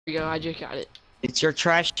we go, I just got it. It's your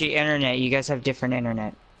trashy internet. You guys have different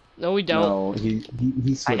internet. No, we don't. No, he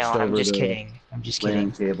switched I know. over I'm just to kidding. I'm just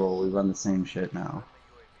LAN kidding. cable. We run the same shit now.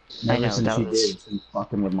 I Ever know, since that he was- did, he's been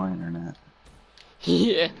fucking with my internet.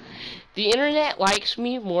 Yeah. The internet likes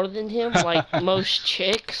me more than him, like most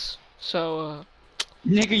chicks. So,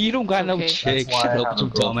 Nigga, you don't got no Okay. chick. That's why Shut I up, have a you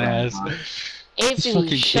girlfriend, dumbass. huh? Anthony,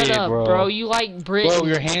 fucking shut kid, up, bro. You like Britney. Bro,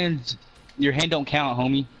 your hand don't count,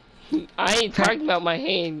 homie. I ain't talking about my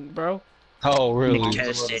hand, bro. Oh, really?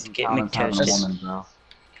 McToasted. Get Thomas having a McToasted. woman, bro.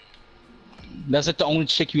 That's like the only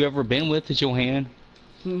chick you ever been with is your hand?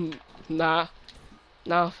 Nah,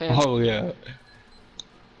 fam. Oh, yeah.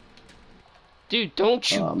 Dude, don't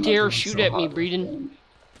you My dare phone's shoot so at me, hot. Breeden.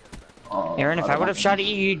 Oh, Aaron, if I would have shot at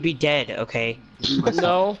you, you'd be dead. Okay.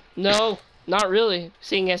 No, not really.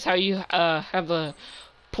 Seeing as how you have a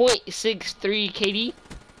 .63 KD.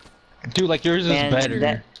 Dude, like yours is Man,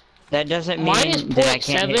 better. that doesn't mean Mine is that I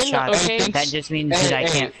can't hit 0.7, shots. okay? That just means that I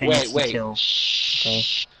can't finish the kill. Okay.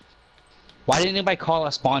 Why didn't anybody call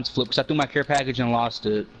a spawns flip? Because I threw my care package and lost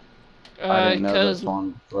it. I didn't know that Cause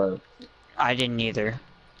song flip. I didn't either.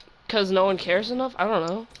 no one cares enough. I don't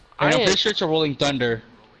know. And I'm pretty sure it's a rolling thunder.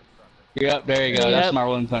 Yep, there you go. Yep. That's my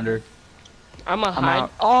rolling thunder. I'm a I'm hide.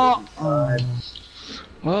 out. Oh!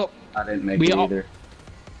 Well, I didn't make We it all- either.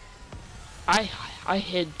 I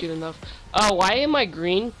hid good enough. Oh, why am I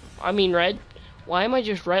green? I mean red. Why am I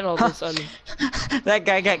just red all of a sudden? That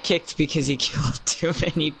guy got kicked because he killed too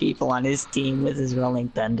many people on his team with his rolling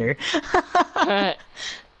thunder.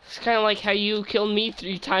 It's kind of like how you killed me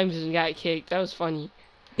 3 times and got kicked. That was funny.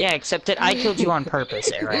 Yeah, except that I killed you on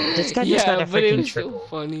purpose, Aaron. This guy just Yeah, got a but it freaking was still triple.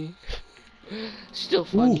 funny. Still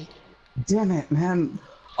funny. Damn it, man.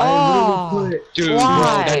 Oh, I literally put dude,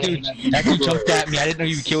 Why? bro, that dude jumped at me. I didn't know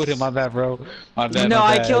you killed him. My bad, bro. My bad, No, my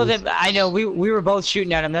I bad. killed him. I know, we were both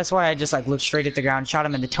shooting at him. That's why I just like looked straight at the ground, shot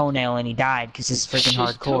him in the toenail, and he died because he's freaking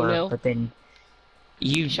Just hardcore. toenail? But then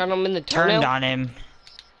you Shot him in the turned toenail. on him,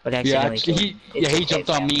 but Yeah, accidentally he jumped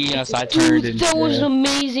on me, so I turned and... That was yeah. an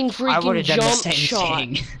amazing I would freaking have done the jump same shot.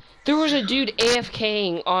 thing. There was a dude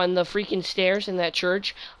AFKing on the freaking stairs in that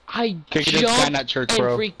church. I Kicking this guy in jumped that church, and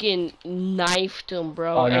bro. freaking knifed him,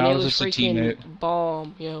 bro. Oh, no, and it it was was just a freaking teammate.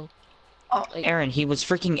 bomb, yo. Like, Aaron, he was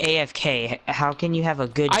freaking AFK. How can you have a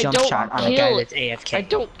good I jump don't shot on a guy kill- that's AFK? I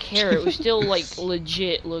don't care. It was still like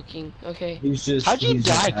legit looking. Okay. He's just. How'd you he's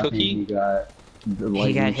just die, happy Cookie? He got the He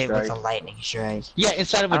lightning got hit strike. with a lightning strike. Yeah,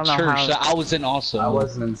 inside of I a don't know church how- that I was in also. I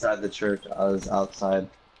wasn't inside the church. I was outside.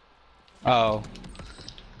 Oh.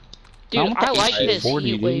 Dude, I want I the like this 40,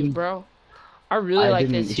 heat dude. wave, bro. I really I like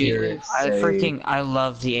didn't this hear heat it. wave. I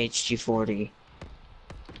love the HG40.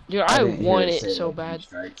 Dude, I didn't hear want it it say so lightning bad.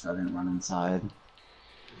 strikes, I didn't run inside.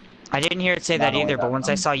 I didn't hear it say Not that only either, that, but once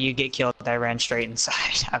I I'm- saw you get killed, I ran straight inside.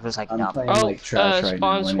 I was like, I'm no. playing Oh, like trash right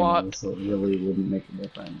spawn now swap. anyway, so it really wouldn't make a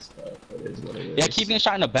difference, but it is what it is. Yeah, keep getting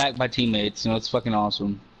shot in the back by teammates. You know, it's fucking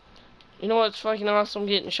awesome. You know what's fucking awesome?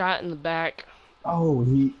 Getting shot in the back. Oh,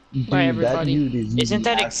 dude, By that everybody. dude is Isn't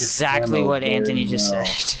that active exactly camo what very Anthony just well.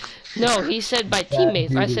 said? No, he said by That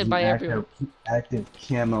teammates. I dude said is by an everyone. active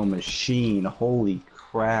camo machine. Holy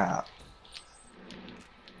crap.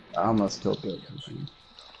 I almost killed Bill Cookie.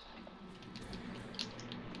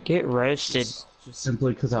 Get roasted. Just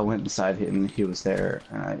simply because I went inside him and he was there,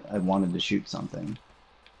 and I wanted to shoot something.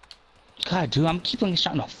 God, dude, I'm keeping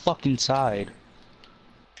shot in the fucking side.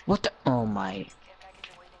 What the? Oh my.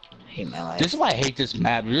 I hate my life. This is why I hate this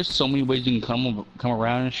map. There's so many ways you can come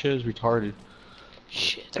around and shit. It's retarded.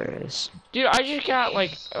 Shit. There is. Dude, I just got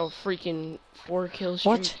like a freaking 4 kill streak.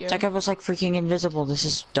 What? yo. That guy was like freaking invisible. This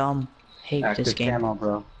is dumb. Hate Active this game. camo,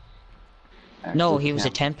 bro. No, Active he was a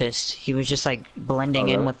camo. Tempest. He was just like blending Oh,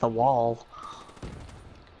 in really? with the wall.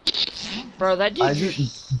 Bro, that dude. I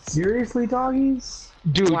just seriously, doggies?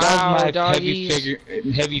 Dude, Wow, that was my doggies.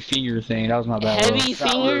 heavy finger thing. That was my bad. Heavy That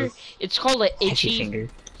finger? was- It's called an Itchy itchy finger.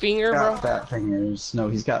 finger, bro. Got fat fingers. No,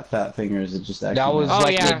 he's got fat fingers. It just actually. That was Oh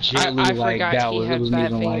like yeah, legitly I like forgot that he was. It had wasn't fat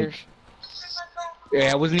even fingers. like. Yeah,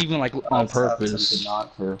 it wasn't even like on purpose.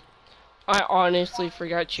 Not for. I honestly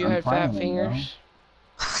forgot you I'm had fat fine, bro. fingers.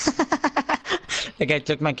 The guy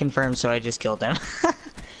took my confirm, so I just killed him. Your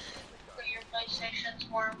PlayStation's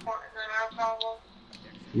more important than our problem.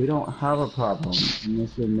 We don't have a problem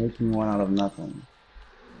unless you're making one out of nothing.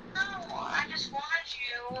 No, I just wanted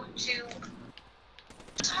you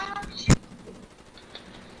to talk to you.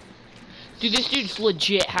 Dude, this dude's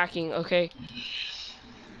legit hacking, okay?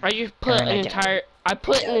 I just put Aaron, an I doubt entire it. I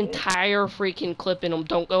put an entire freaking clip in him.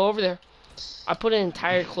 Don't go over there. I put an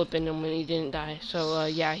entire clip in him and he didn't die. So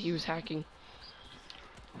yeah, he was hacking.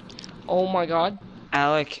 Oh my god.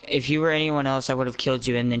 Alec, if you were anyone else, I would have killed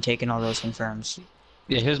you and then taken all those confirms.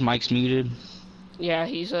 Yeah, his mic's muted. Yeah,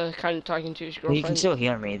 he's kind of talking to his Well, you can girlfriend. still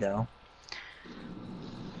hear me though.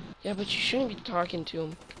 Yeah, but you shouldn't be talking to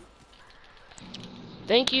him.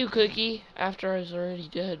 Thank you, Cookie. After I was already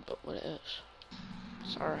dead, but what else?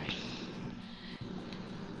 It's alright.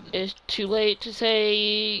 It's too late to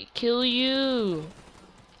say kill you.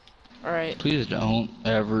 Alright. Please don't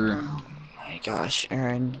ever. Oh my gosh,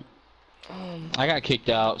 Aaron. I got kicked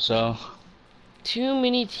out, so. Too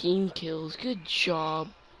many team kills. Good job.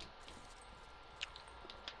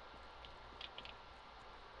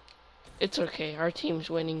 It's okay. Our team's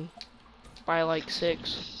winning by like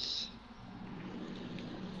 6.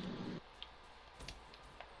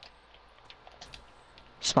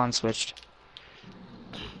 Spawn switched.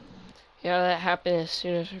 Yeah, that happened as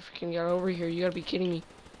soon as I freaking got over here. You gotta be kidding me.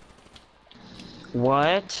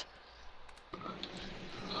 What?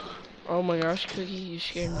 Oh my gosh, Cookie, you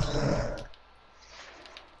scared me.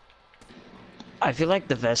 I feel like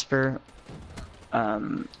the Vesper,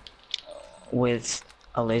 with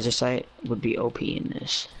a laser sight would be OP in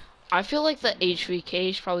this. I feel like the HVK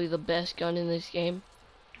is probably the best gun in this game.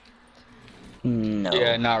 No.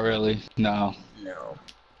 Yeah, not really. No. No.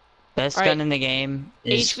 Best Alright, gun in the game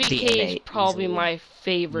is the HVK is M8, probably easily. my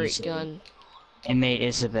favorite Easily. gun. M8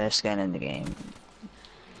 is the best gun in the game.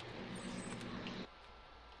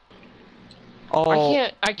 Oh, I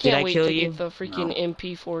did I can't wait kill to you? get the freaking No.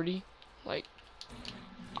 MP40. Like,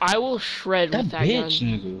 I will shred That with that bitch, gun.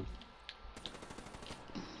 nigga.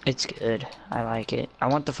 It's good. I like it. I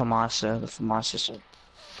want the FAMAS. The FAMAS is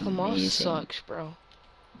Famas amazing. sucks, bro.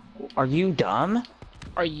 Are you dumb?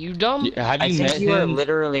 Are you dumb? Yeah, have I you think met you are him?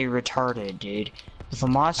 literally retarded, dude. The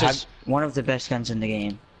FAMAS is one of the best guns in the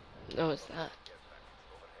game. No, it's not.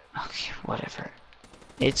 Okay, whatever.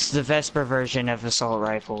 It's the Vesper version of assault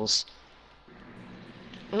rifles.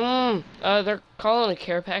 They're calling a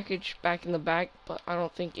care package back in the back, but I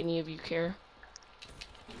don't think any of you care.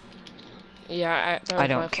 Yeah, that was I my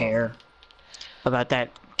don't fault. care about that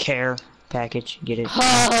care package. Get it?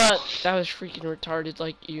 That was freaking retarded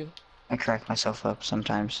like you. I crack myself up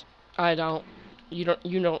sometimes. I don't. You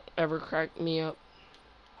don't ever crack me up.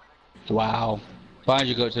 Wow. Why'd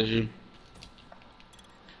you go, Tissue?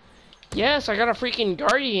 Yes, I got a freaking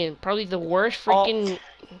Guardian. Probably the worst freaking...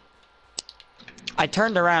 I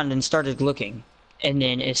turned around and started looking, and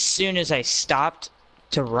then as soon as I stopped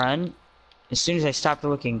to run, as soon as I stopped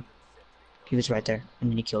looking, he was right there, and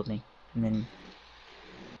then he killed me, and then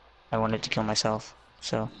I wanted to kill myself.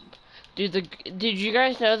 So Dude, did you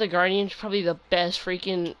guys know the Guardian's probably the best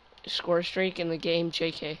freaking score streak in the game?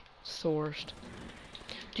 JK. It's the worst.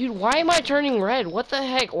 Dude, why am I turning red? What the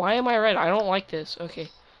heck? Why am I red? I don't like this. Okay,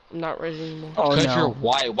 I'm not red anymore. oh Because no, you're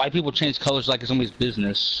white. White people change colors like it's somebody's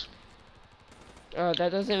business. That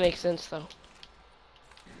doesn't make sense though.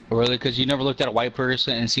 Really? Because you never looked at a white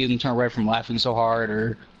person and see them turn red from laughing so hard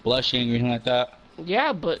or blushing or anything like that?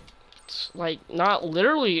 Yeah, but it's like not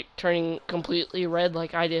literally turning completely red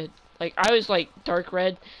like I did. Like I was like dark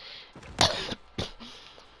red.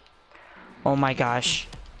 oh my gosh.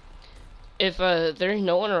 If there's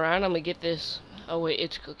no one around, I'm gonna get this. Oh wait,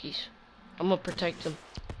 it's Cookies. I'm gonna protect him.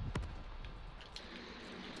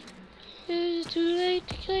 It's too late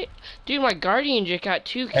to kill. Dude, my Guardian just got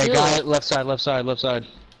 2 kills. Hey, guy, left side, left side, left side.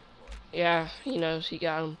 Yeah, he knows. He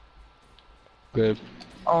got him. Good.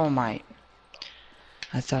 Oh my.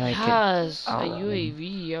 I thought I could. Has a Oh.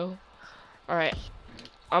 UAV, yo. Alright.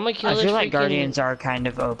 I'm gonna kill I this feel like freaking- Guardians are kind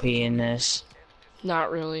of OP in this,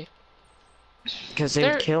 Not really. because they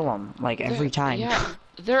They're- kill them like every time. Yeah,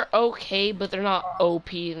 they're okay, but they're not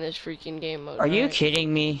OP in this freaking game mode. Are you right?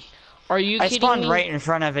 kidding me? Are you I kidding spawned me? right in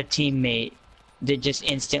front of a teammate that just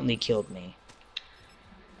instantly killed me.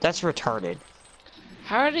 That's retarded.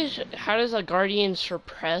 How does a Guardian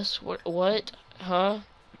suppress? What? Huh?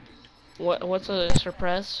 What's a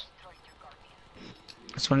suppress?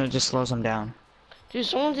 That's when it just slows them down. Dude,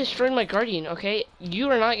 someone destroyed my Guardian, okay? You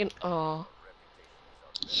are not gonna... Oh.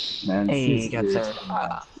 Man, Hey, you got this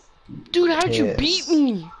third. Dude, how'd you beat Yes.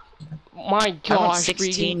 me? My I went gosh,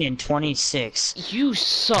 16 Regan. and 26. You And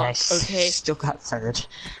I suck, okay? still got third.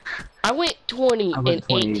 I went 20 I and went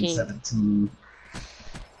 20 and 18. 17.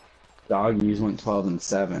 Doggies went 12 and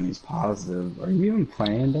 7. He's positive. Are you even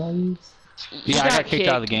playing Doggies? He Yeah, I got kicked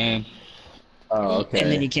out of the game. Oh, okay.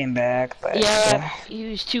 And then he came back, but Yeah, he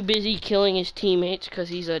was too busy killing his teammates because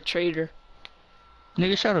he's a traitor.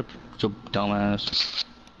 Nigga, shut up, you dumbass.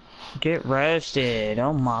 get roasted.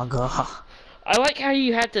 Oh my god. I like how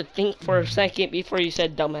you had to think for a second before you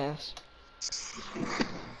said dumbass.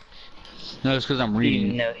 No, it's because I'm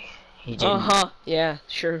reading. No, he didn't. Uh-huh, yeah,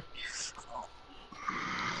 sure.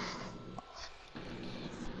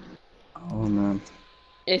 Oh, man.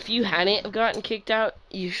 If you hadn't gotten kicked out,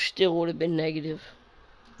 you still would have been negative.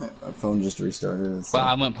 My phone just restarted. So. Well,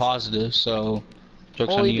 I went positive, so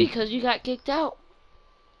joke's on Only you. because you got kicked out.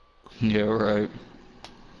 Yeah, right.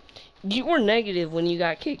 You were negative when you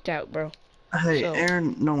got kicked out, bro. Hey, So-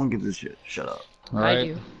 Aaron, no one gives a shit. Shut up. Right. I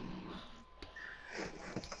do.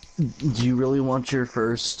 Do you really want your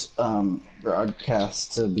first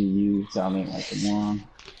broadcast to be you sounding like a moron?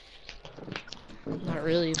 Not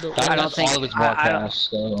really, but I don't don't think- all of his I don't- broadcasts,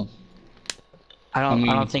 so I mean-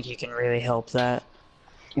 don't think you can really help that.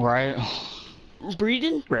 right.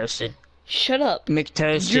 Breeden, Roasted. shut up.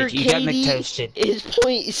 McToasted. Your You got KD McToasted. is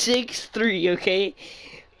 .63, okay?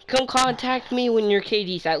 Come contact me when your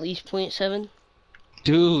KD's at least .7.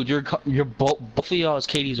 Dude, your both of y'all's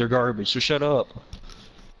KDs are garbage, so shut up.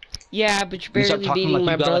 Yeah, but you're You start barely talking beating like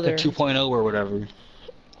my you got brother. like a 2.0 or whatever.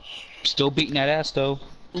 Still beating that ass though.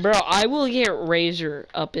 Bro, I will get Razor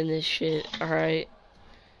up in this shit, alright?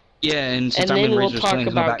 Yeah, and since And I'm then in we'll Razor's talk clan,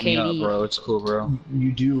 he's gonna about back me up, KD. bro. It's cool, bro.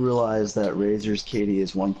 You do realize that Razor's KD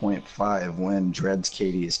is 1.5 when Dread's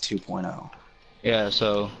KD is 2.0. Yeah,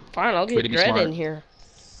 so Fine, I'll Way get to be Dread smart. in here.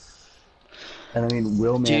 And I mean,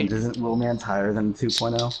 Willman's Dude. isn't Willman's higher than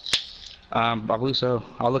 2.0? I believe so.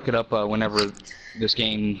 I'll look it up whenever this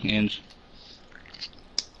game ends.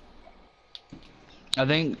 I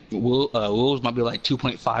think Will's might be like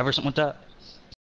 2.5 or something like that.